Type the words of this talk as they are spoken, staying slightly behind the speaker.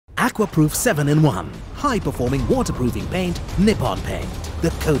Aquaproof 7-in-1. High-performing waterproofing paint, Nippon Paint, the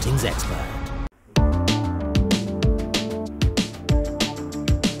coatings expert.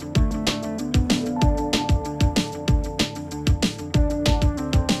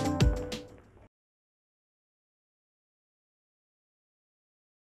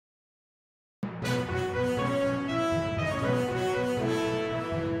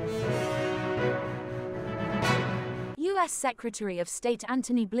 U.S. Secretary of State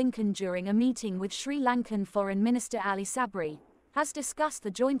Antony Blinken, during a meeting with Sri Lankan Foreign Minister Ali Sabry, has discussed the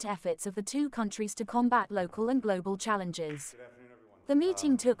joint efforts of the two countries to combat local and global challenges. The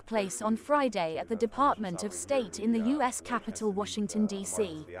meeting took place on Friday at the Department of State in the U.S. capital, Washington,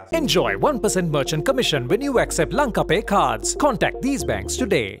 D.C. Enjoy 1% merchant commission when you accept Lanka Pay cards. Contact these banks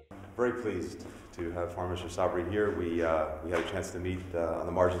today. Very pleased to have Foreign Minister Sabry here. We had a chance to meet on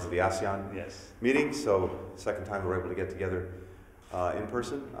the margins of the ASEAN meeting, so second time we're able to get together in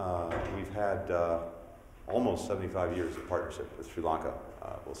person. We've had almost 75 years of partnership with Sri Lanka.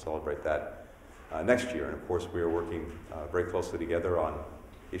 We'll celebrate that next year, and of course we are working very closely together on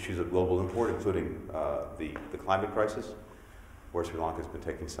issues of global import, including the climate crisis, where Sri Lanka has been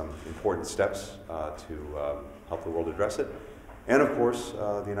taking some important steps to help the world address it. And of course,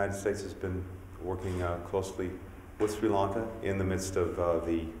 the United States has been working closely with Sri Lanka in the midst of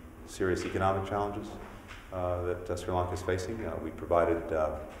the serious economic challenges that Sri Lanka is facing. We provided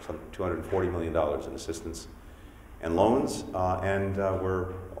some $240 million in assistance and loans, and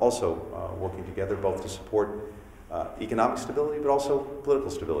we're also working together both to support economic stability, but also political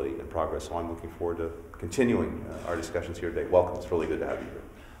stability and progress. So I'm looking forward to continuing our discussions here today. Welcome. It's really good to have you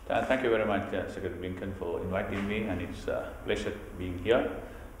here. Thank you very much, Secretary Blinken, for inviting me, and it's a pleasure being here.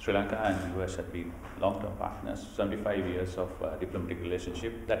 Sri Lanka and the US have been long-term partners, 75 years of diplomatic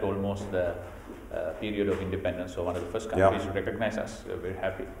relationship. That almost the period of independence, so one of the first countries to recognize us. We're very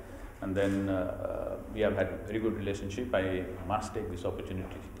happy. And then we have had a very good relationship. I must take this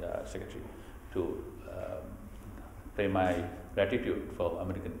opportunity, Secretary, to pay my gratitude for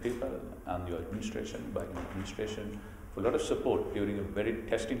American people and your administration, Biden administration, for a lot of support during a very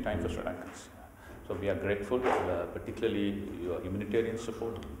testing time for Sri Lankans. So we are grateful, particularly your humanitarian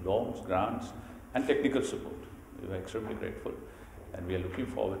support, loans, grants, and technical support. We are extremely grateful, and we are looking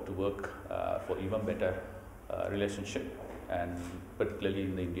forward to work for even better relationship, and particularly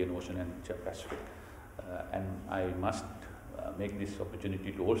in the Indian Ocean and Pacific. And I must make this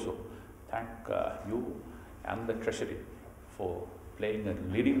opportunity to also thank you and the Treasury for playing a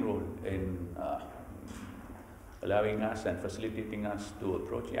leading role in allowing us and facilitating us to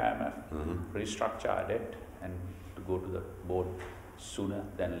approach the IMF, restructure our debt, and to go to the board sooner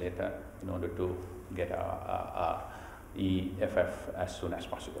than later in order to get our EFF as soon as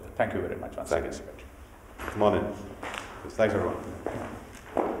possible. Thank you very much once again, Secretary. Come on in. Thanks, everyone.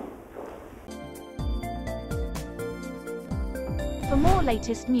 For more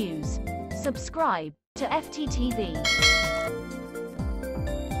latest news, subscribe to FTTV.